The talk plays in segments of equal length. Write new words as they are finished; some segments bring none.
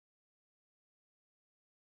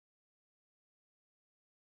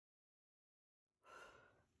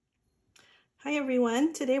Hi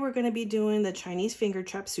everyone, today we're going to be doing the Chinese finger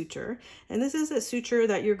trap suture, and this is a suture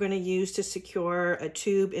that you're going to use to secure a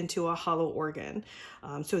tube into a hollow organ.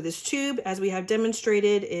 So this tube, as we have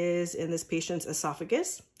demonstrated, is in this patient's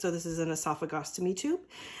esophagus. So this is an esophagostomy tube.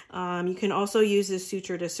 You can also use this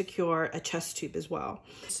suture to secure a chest tube as well.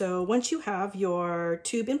 So once you have your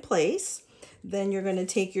tube in place, then you're going to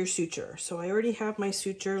take your suture. So I already have my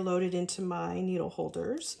suture loaded into my needle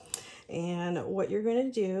holders. And what you're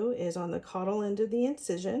going to do is on the caudal end of the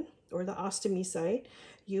incision, or the ostomy site,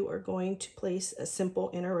 you are going to place a simple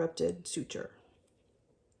interrupted suture.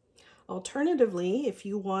 Alternatively, if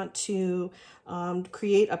you want to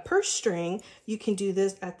create a purse string, you can do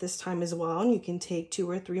this at this time as well. And you can take 2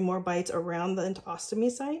 or 3 more bites around the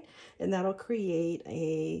ostomy site, and that'll create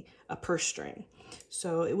a purse string.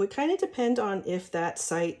 So it would kind of depend on if that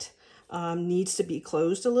site needs to be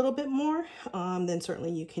closed a little bit more, then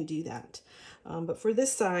certainly you can do that. But for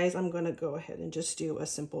this size, I'm going to go ahead and just do a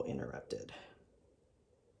simple interrupted.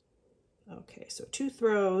 Okay, so 2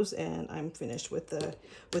 throws and I'm finished with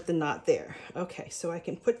the knot there. Okay, so I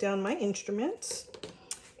can put down my instruments,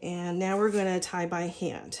 and now we're going to tie by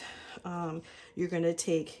hand. You're going to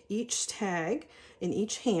take each tag in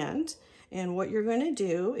each hand, and what you're going to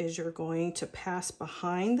do is you're going to pass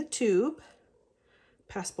behind the tube.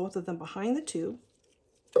 Pass both of them behind the tube.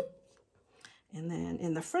 And then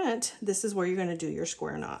in the front, this is where you're going to do your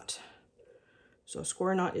square knot. So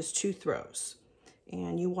square knot is 2 throws.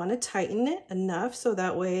 And you want to tighten it enough so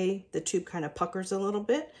that way the tube kind of puckers a little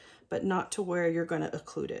bit, but not to where you're going to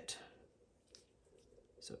occlude it.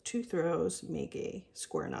 So 2 throws make a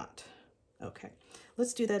square knot. Okay,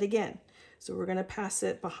 let's do that again. So we're going to pass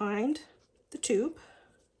it behind the tube.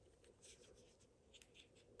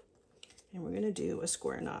 And we're going to do a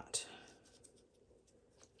square knot.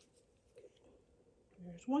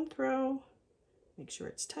 There's 1 throw. Make sure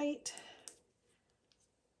it's tight.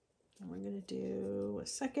 And we're going to do a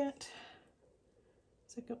second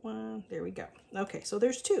one. There we go. Okay, so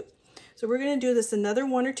there's 2. So we're going to do this another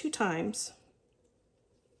 1 or 2 times.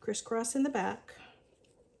 Crisscross in the back.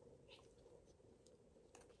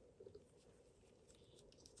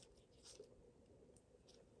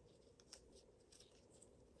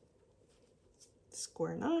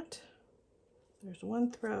 Square knot. There's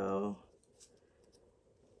 1 throw.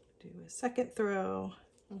 Do a second throw.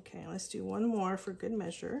 Okay, let's do 1 more for good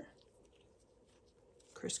measure.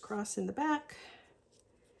 Crisscross in the back,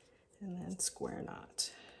 and then square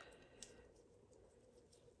knot.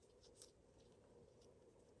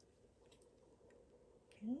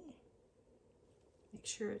 Okay. Make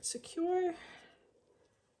sure it's secure.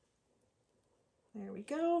 There we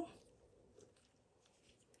go.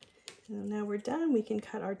 And now we're done. We can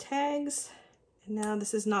cut our tags. And now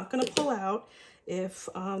this is not going to pull out. If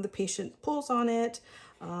the patient pulls on it,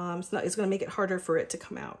 it's going to make it harder for it to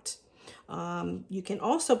come out. You can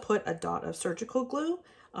also put a dot of surgical glue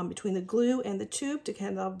between the glue and the tube to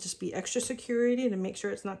kind of just be extra security to make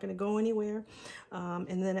sure it's not going to go anywhere.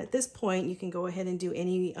 And then at this point, you can go ahead and do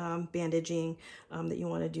any bandaging that you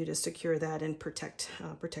want to do to secure that and protect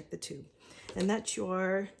the tube. And that's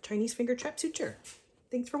your Chinese finger trap suture.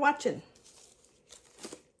 Thanks for watching.